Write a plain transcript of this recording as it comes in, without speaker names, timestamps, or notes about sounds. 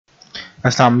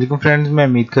अस्सलाम वालेकुम फ्रेंड्स, मैं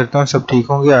उम्मीद करता हूँ सब ठीक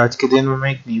होंगे। आज के दिन में मैं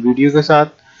एक नई वीडियो के साथ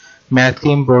मैथ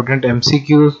के इम्पोर्टेंट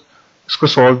एमसीक्यूज उसको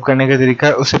सॉल्व करने का तरीका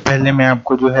है। उससे पहले मैं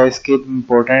आपको जो है इसके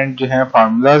इम्पोर्टेंट जो है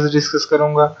फार्मूलाज डिस्कस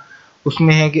करूंगा।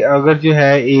 उसमें है कि अगर जो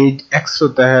है एज एक्स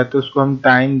होता है तो उसको हम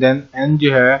टाइम देन एन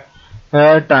जो है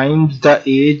times the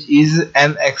age is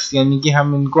an x, यानी कि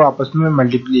हम इनको आपस में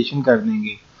मल्टीप्लिकेशन कर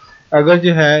देंगे। अगर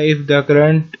जो है if the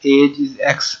current as is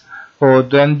x हो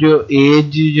देन जो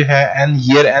एज जो है एन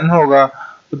ईयर एन होगा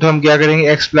तो हम क्या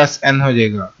करेंगे एक्स प्लस एन हो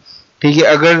जाएगा। ठीक है,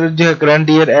 अगर जो है करंट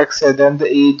ईयर एक्स है then the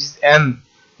age is an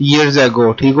years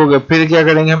ago. ठीक हो गया, फिर क्या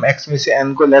करेंगे हम एक्स में से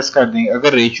एन को लेस कर देंगे।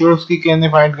 अगर रेशियो उसकी कैसे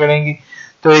फाइंड करेंगे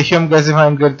तो रेशियो हम कैसे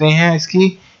फाइंड करते हैं इसकी,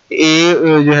 ए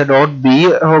जो है डॉट बी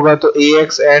होगा तो ए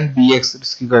एक्स एंड बी एक्स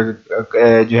इसकी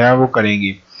जो है वो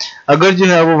करेंगे। अगर जो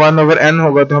है वो 1 ओवर एन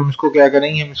होगा तो हम इसको क्या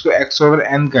करेंगे, हम इसको x ओवर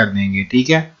एन कर देंगे। ठीक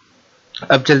है,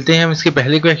 अब चलते हैं हम इसके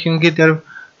पहले क्वेश्चन की तरफ।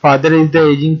 Father is the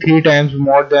ageing 3 times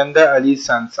more than the early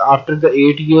sons after the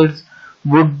 8 years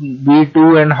would be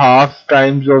 2.5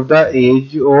 times of the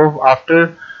age of after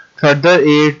further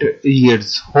 8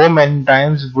 years. How many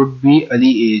times would be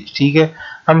early age? ठीक है,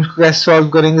 हम इसको कैसे solve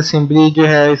करेंगे। Simply जो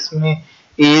है इसमें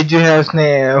as जो है उसने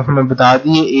हमें बता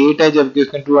दी है 8 है, जबकि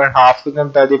उसने 2.5 को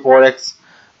बता दिया 4x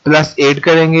प्लस 8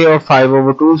 करेंगे और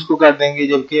 5/2 उसको कर देंगे,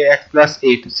 जबकि x plus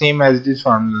 8 same as it is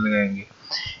formula लगाएंगे।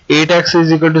 8x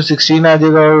इज इक्वल टू 16 आ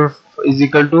जाएगा और is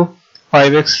equal to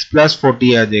 5x plus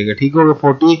 40 आ जाएगा। ठीक होगा,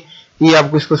 40 ये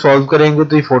आपको इसको सॉल्व करेंगे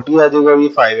तो ये 40 आ जाएगा और ये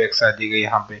 5x आ जाएगा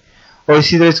यहाँ पे। और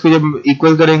इसी तरह इसको जब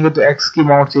इक्वल करेंगे तो x की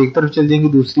अमाउंट से एक तरफ चल जाएंगे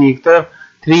दूसरी एक तरफ।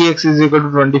 3x is equal to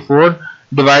 24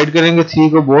 divide करेंगे 3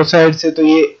 को बोथ साइड से तो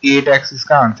ये 8x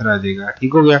इसका आंसर आ जाएगा।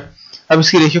 ठीक हो गया, अब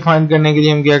इसकी रेशियो फाइंड करने के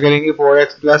लिए हम क्या करेंगे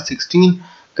 4x प्लस 16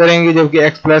 करेंगे, जबकि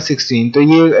x प्लस 16 तो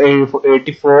ये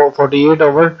 48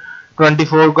 ओवर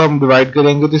 24 को हम डिवाइड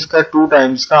करेंगे तो इसका 2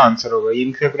 टाइम्स का आंसर होगा, ये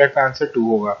इनका करेक्ट आंसर 2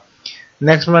 होगा।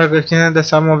 नेक्स्ट हमारा क्वेश्चन है the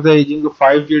some of the ageing of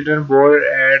 5 children born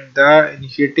at the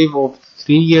initiative of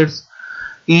 3 years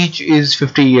each is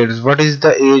 50 years. What is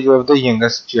the age of the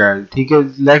youngest child? ठीक है,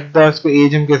 लेट द इसको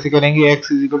as हम कैसे करेंगे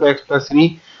x is equal to x plus 3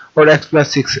 और x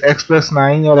plus 6 x plus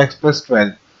 9 और x plus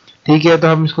 12। ठीक है, तो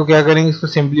हम इसको क्या करेंगे, इसको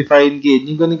सिंप्लीफाई इनकी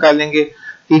एजिंग को निकालेंगे,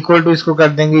 इक्वल टू इसको कर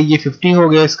देंगे ये 50 हो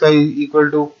गया इसका इक्वल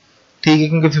टू। ठीक है,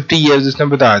 क्योंकि 50 इयर्स उसने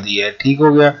बता दिया है। ठीक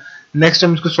हो गया, नेक्स्ट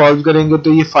हम इसको सॉल्व करेंगे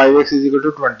तो ये 5x इज इक्वल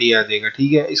टू 20 आ जाएगा।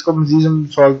 ठीक है, इसको मजीद हम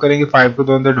सॉल्व करेंगे 5 को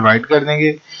 2 अंदर डिवाइड कर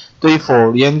देंगे तो ये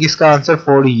 4, यानी कि इसका आंसर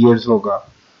 4 इयर्स होगा।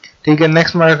 ठीक है,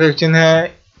 नेक्स्ट हमारा क्वेश्चन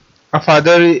है a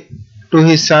father to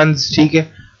his sons. ठीक है,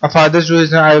 a father to his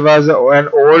son, I was an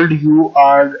old you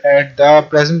are at the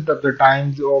present of the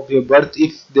times of your birth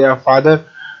if their father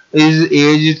is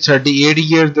aged 38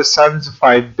 years the son's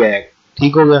 5 back।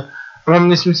 ठीक हो गया, अब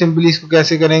हम इसमें simply इसको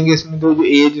कैसे करेंगे, इसमें तो जो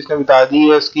एज उसने बता दी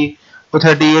है उसकी वो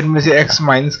 38 में से x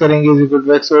माइनस करेंगे इज इक्वल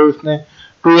टू x और उसने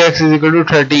 2x इज इक्वल टू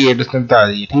 38 उसने बता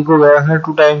दी। ठीक हो गया, उसने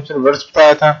 2 टाइम्स रिवर्स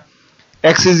बताया था।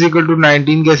 x इज इक्वल टू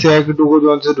 19 कैसे आया कि 2 को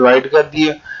 2 से डिवाइड कर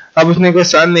दिया। अब उसने कहा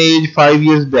सन एज 5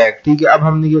 years बैक। ठीक है, अब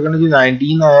हमने क्या करना, जो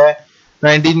 19 आया है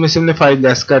 19 में से हमने 5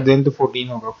 लेस कर दें तो 14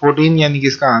 होगा, 14 यानी कि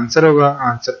इसका आंसर होगा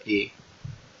आंसर ए।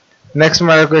 नेक्स्ट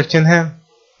हमारा क्वेश्चन है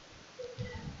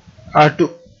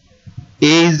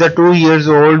A is the 2 years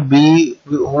old B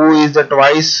who is the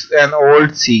twice an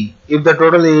old C. If the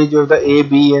total age of the A,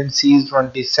 B and C is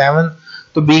 27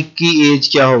 तो B की एज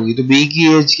क्या होगी। तो B की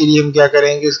as के लिए हम क्या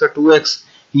करेंगे, इसका 2x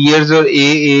years और A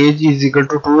as is equal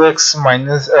to 2x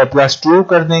minus plus 2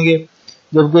 कर देंगे,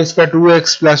 जबकि इसका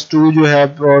 2x प्लस 2 जो है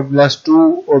और प्लस 2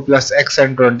 और प्लस x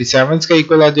एंड 27 का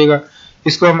इक्वल आ जाएगा।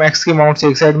 इसको हम x के अमाउंट से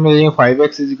एक साइड में लेंगे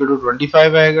 5x इज इक्वल टू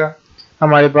 25 आएगा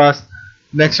हमारे पास।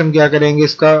 नेक्स्ट हम क्या करेंगे,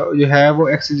 इसका जो है वो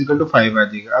x इज इक्वल टू 5 आ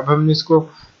जाएगा। अब हमने इसको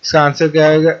इसका आंसर क्या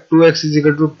आएगा 2x इज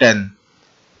इक्वल टू 10।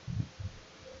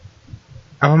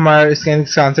 अब हमारा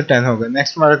इसका आंसर 10 होगा।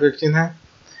 नेक्स्ट हमारा क्वेश्चन है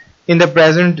in the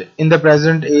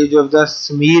present age of the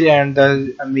Samir and the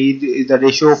Amid is the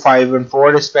ratio 5 and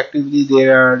 4 respectively.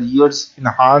 There are years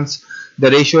enhanced. The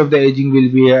ratio of the aging will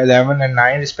be 11 and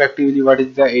 9 respectively. What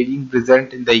is the aging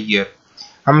present in the year?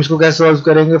 हम इसको कैसे solve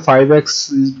करेंगे, 5x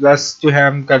plus जो है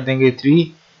हम कर देंगे 3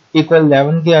 equal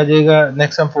 11 के आ जाएगा।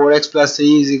 नेक्स्ट हम 4x plus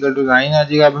 3 is equal to 9 आ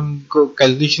जाएगा। अब हम इनको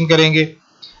कैलकुलेशन करेंगे,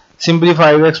 सिंपली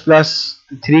 5x प्लस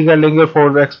 3 कर लेंगे और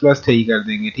 4x प्लस 3 कर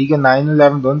देंगे। ठीक है, 9 और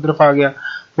 11 दोनों तरफ आ गया,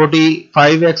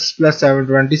 45x प्लस 7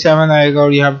 27 आएगा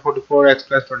और यहाँ पे 44x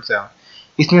प्लस 27।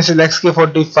 इसमें से x के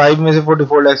 45 में से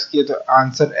 44 लेस किया तो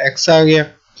आंसर x आ गया,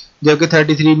 जबकि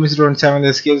 33 में से 27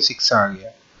 लेस किया तो 6 आ गया।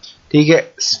 ठीक है,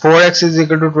 4x इज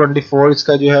इक्वल टू 24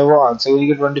 इसका जो है वो आंसर, यानी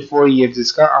कि 24 ईयर्स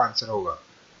इसका आंसर होगा।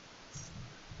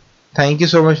 Thank you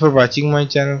so much for watching my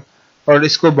channel. और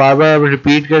इसको बार बार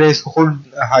रिपीट करें, इसको खुद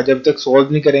जब तक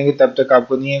सॉल्व नहीं करेंगे तब तक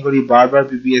आपको नहीं आएगा, और ये बार बार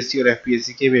PPSC और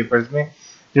FPSC के पेपर्स में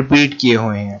रिपीट किए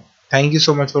हुए हैं। Thank you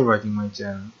so much for watching my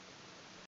channel.